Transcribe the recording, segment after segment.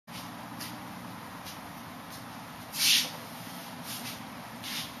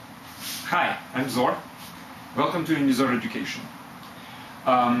Hi, I'm Zor. Welcome to Unizor Education.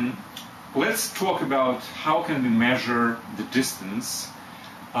 Let's talk about how can we measure the distance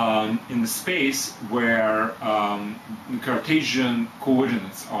in the space where the Cartesian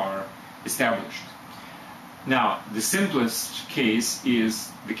coordinates are established. Now, the simplest case is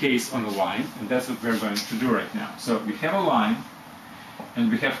the case on the line, and that's what we're going to do right now. So we have a line,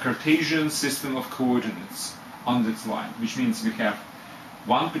 and we have Cartesian system of coordinates on this line, which means we have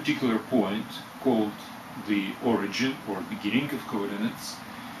one particular point called the origin or beginning of coordinates,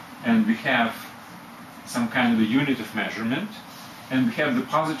 and we have some kind of a unit of measurement, and we have the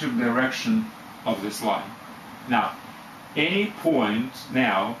positive direction of this line. Now, any point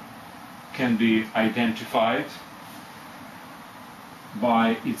now can be identified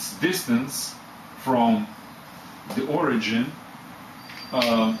by its distance from the origin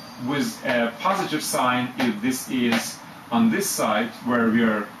with a positive sign if this is on this side where we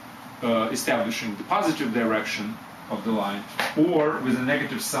are establishing the positive direction of the line, or with a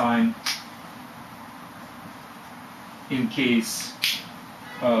negative sign in case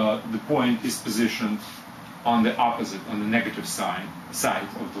the point is positioned on the opposite, on the negative side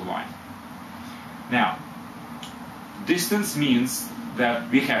of the line. Now, distance means that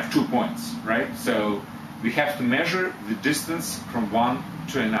we have 2 points, right? So we have to measure the distance from one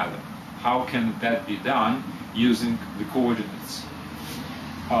to another. How can that be done? Using the coordinates.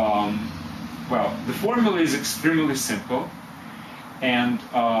 Well, the formula is extremely simple, and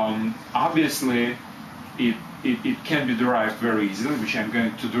obviously it can be derived very easily, which I'm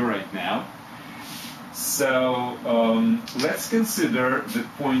going to do right now. So let's consider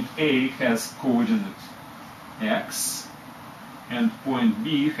that point A has coordinate x, and point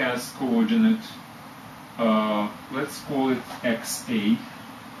B has coordinate, let's call it xa.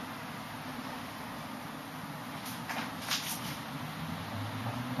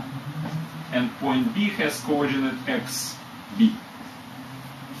 And point B has coordinate xb.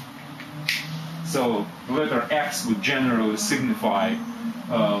 So the letter x would generally signify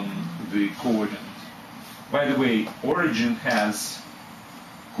the coordinate. By the way, origin has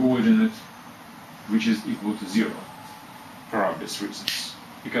coordinate which is equal to 0 for obvious reasons,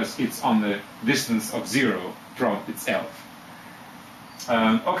 because it's on the distance of 0 from itself.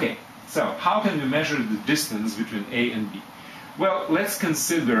 Okay, so how can we measure the distance between A and B? Well, let's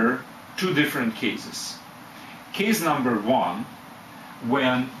consider two different cases. Case number one,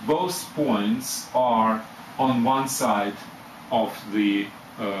 when both points are on one side of the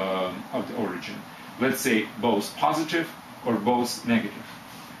origin. Let's say both positive or both negative.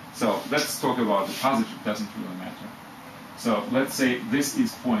 So let's talk about the positive, doesn't really matter. So let's say this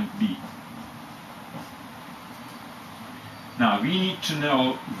is point B. Now we need to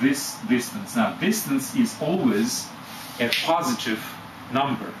know this distance. Now distance is always a positive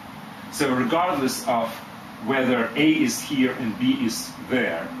number. So regardless of whether A is here and B is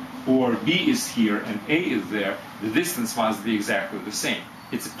there, or B is here and A is there, the distance must be exactly the same.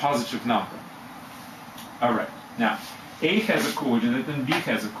 It's a positive number. All right. Now, A has a coordinate and B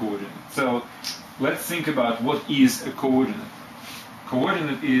has a coordinate. So let's think about what is a coordinate.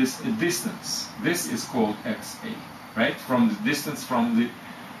 Coordinate is a distance. This is called xa, right? From the distance from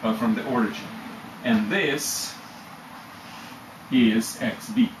the origin. And this is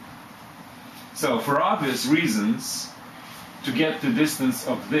xb. So for obvious reasons, to get the distance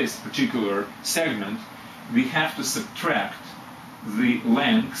of this particular segment, we have to subtract the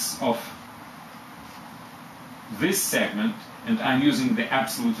lengths of this segment, and I'm using the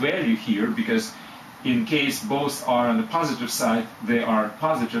absolute value here because in case both are on the positive side, they are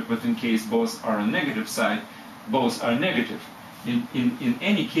positive, but in case both are on the negative side, both are negative. In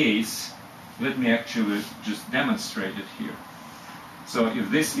any case, let me actually just demonstrate it here. So if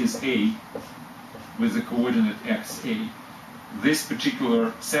this is A with the coordinate xa, this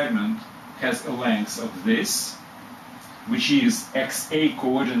particular segment has a length of this, which is xa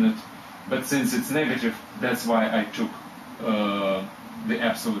coordinate, but since it's negative, that's why I took the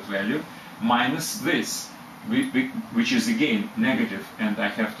absolute value, minus this, which is again negative, and I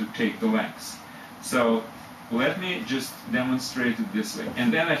have to take the length. So let me just demonstrate it this way,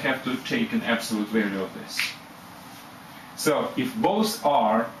 and then I have to take an absolute value of this. So if both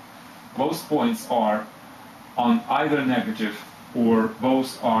points are on either negative or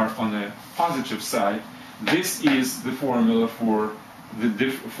both are on a positive side, this is the formula for the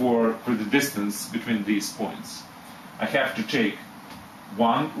distance between these points. I have to take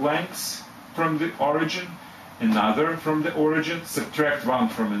one length from the origin, another from the origin, subtract one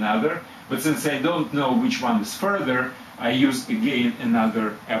from another, but since I don't know which one is further, I use again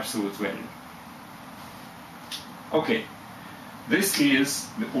another absolute value. Okay, this is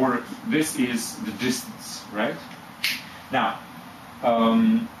the distance, right? Now,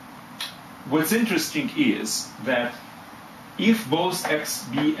 what's interesting is that if both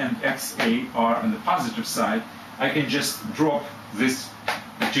xb and xa are on the positive side, I can just drop this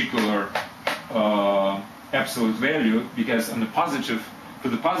particular absolute value, because on the positive, for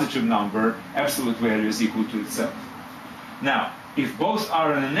the positive number, absolute value is equal to itself. Now, if both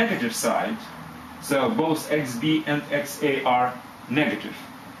are on the negative side, so both xb and xa are negative.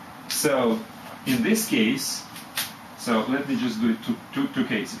 So in this case, so let me just do it two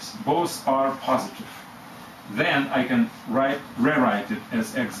cases. Both are positive. Then I can rewrite it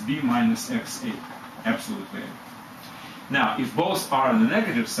as xb minus xa, absolute value. Now, if both are on the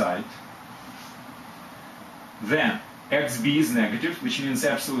negative side, then xb is negative, which means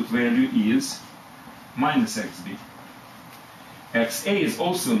absolute value is minus xb. xa is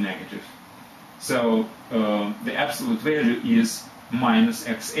also negative, so the absolute value is minus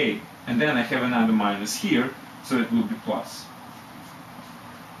xa. And then I have another minus here, so it will be plus.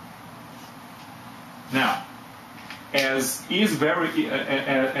 Now, as very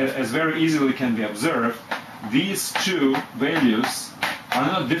easily can be observed, these two values are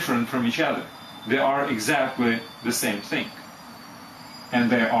not different from each other. They are exactly the same thing, and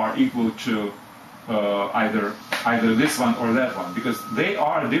they are equal to either this one or that one, because they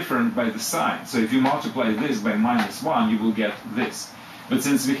are different by the sign. So if you multiply this by -1, you will get this. But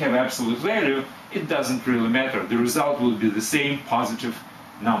since we have absolute value, it doesn't really matter. The result will be the same positive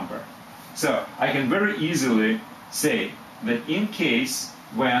number. So I can very easily say that in case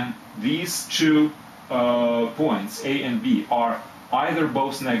when these two points, A and B, are either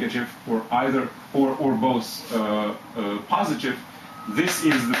both negative or both positive, this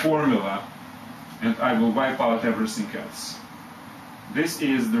is the formula, and I will wipe out everything else. This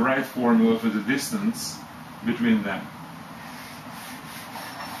is the right formula for the distance between them.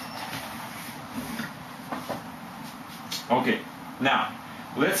 Okay, now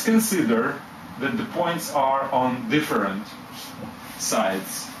let's consider that the points are on different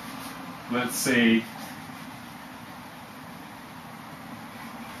sides. Let's say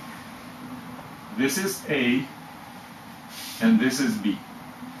this is A and this is B.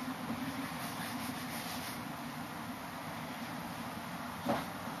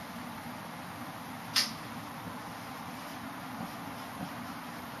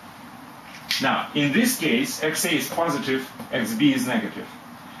 Now, in this case, xa is positive, xb is negative.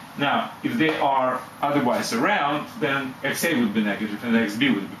 Now, if they are otherwise around, then xa would be negative and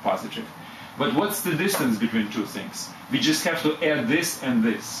xb would be positive. But what's the distance between two things? We just have to add this and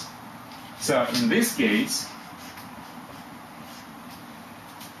this. So in this case,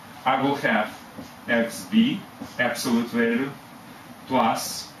 I will have xb, absolute value,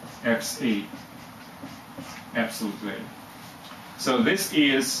 plus xa, absolute value. So this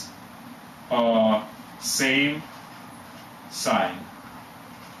is same sign.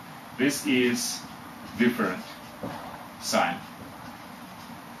 This is different sign.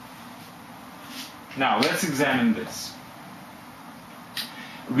 Now let's examine this.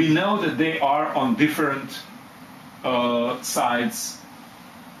 We know that they are on different sides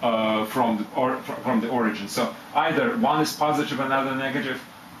from the origin. So either one is positive, another negative,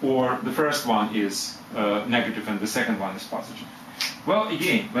 or the first one is negative and the second one is positive. Well,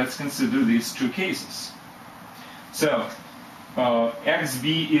 again, let's consider these two cases. So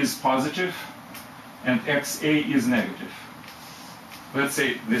xb is positive and xa is negative. Let's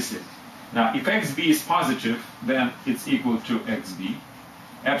say this is. Now, if xb is positive, then it's equal to xb.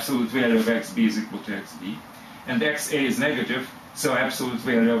 Absolute value of xb is equal to xb. And xa is negative, so absolute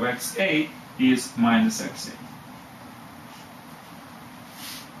value of xa is minus xa.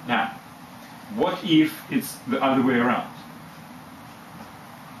 Now, what if it's the other way around?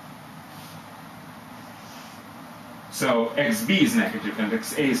 So xb is negative and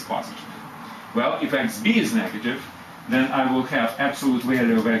xa is positive. Well, if xb is negative, then I will have absolute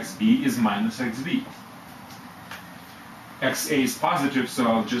value of xb is minus xb. xa is positive, so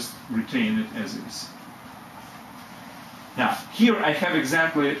I'll just retain it as is. Now, here I have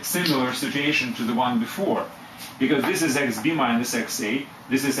exactly similar situation to the one before, because this is xb minus xa,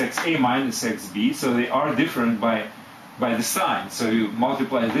 this is xa minus xb, so they are different by the sign. So you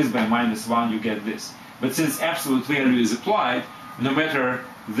multiply this by -1, you get this. But since absolute value is applied, no matter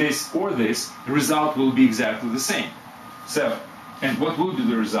this or this, the result will be exactly the same. So, and what will be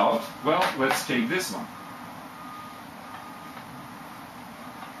the result? Well, let's take this one.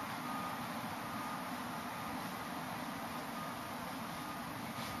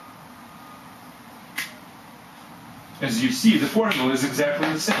 As you see, the formula is exactly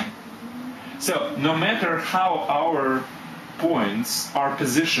the same. So, no matter how our points are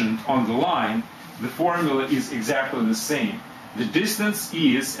positioned on the line, the formula is exactly the same. The distance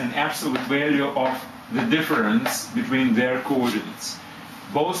is an absolute value of the difference between their coordinates.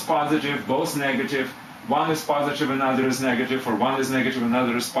 Both positive, both negative, one is positive, another is negative, or one is negative,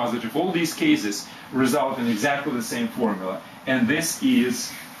 another is positive. All these cases result in exactly the same formula. And this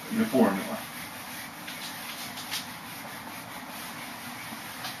is the formula.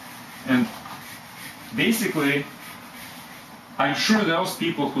 And basically, I'm sure those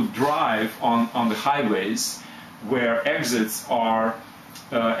people who drive on the highways where exits are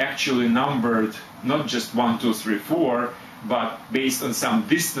actually numbered not just 1, 2, 3, 4, but based on some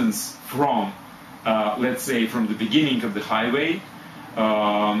distance from, let's say, from the beginning of the highway,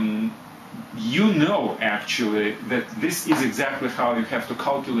 you know actually that this is exactly how you have to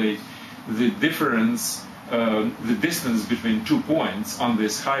calculate the difference, the distance between 2 points on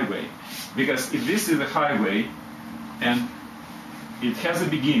this highway. Because if this is a highway and it has a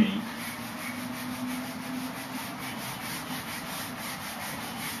beginning,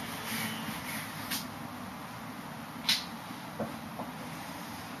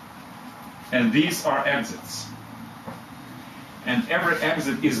 and these are exits, and every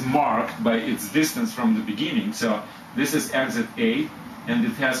exit is marked by its distance from the beginning. So this is exit A, and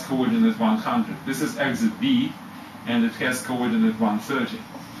it has coordinate 100. This is exit B, and it has coordinate 130.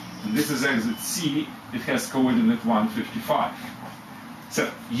 And this is exit C, it has coordinate 155. So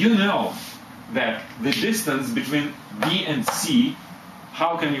you know that the distance between B and C,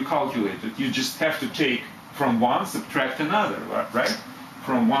 how can you calculate it? You just have to take from one, subtract another, right?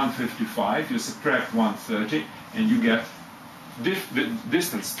 From 155, you subtract 130, and you get the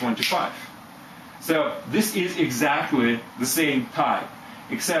distance 25. So this is exactly the same type,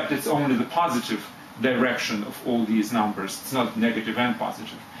 except it's only the positive direction of all these numbers. It's not negative and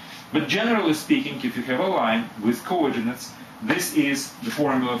positive. But generally speaking, if you have a line with coordinates, this is the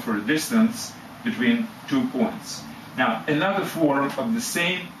formula for a distance between 2 points. Now, another form of the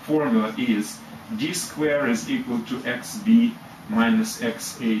same formula is d squared is equal to xb minus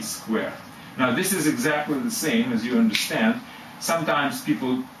xa squared. Now, this is exactly the same, as you understand. Sometimes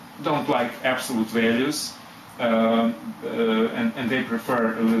people don't like absolute values, and they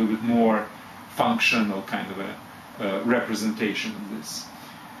prefer a little bit more functional kind of a representation of this.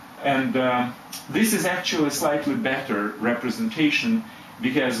 And this is actually a slightly better representation,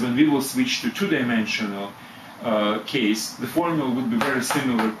 because when we will switch to two-dimensional case, the formula would be very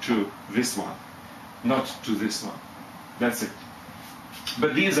similar to this one, not to this one. That's it.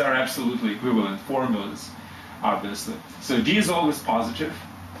 But these are absolutely equivalent formulas, obviously. So d is always positive,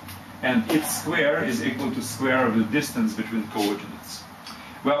 and its square is equal to square of the distance between coordinates.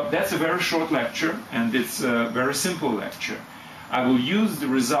 Well, that's a very short lecture, and it's a very simple lecture. I will use the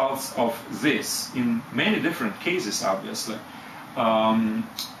results of this in many different cases, obviously.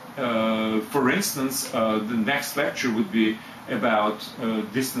 For instance, the next lecture would be about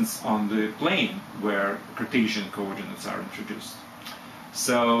distance on the plane where Cartesian coordinates are introduced.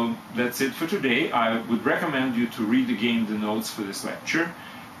 So that's it for today. I would recommend you to read again the notes for this lecture.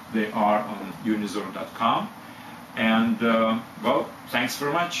 They are on unizor.com. And, well, thanks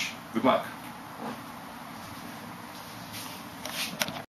very much. Good luck.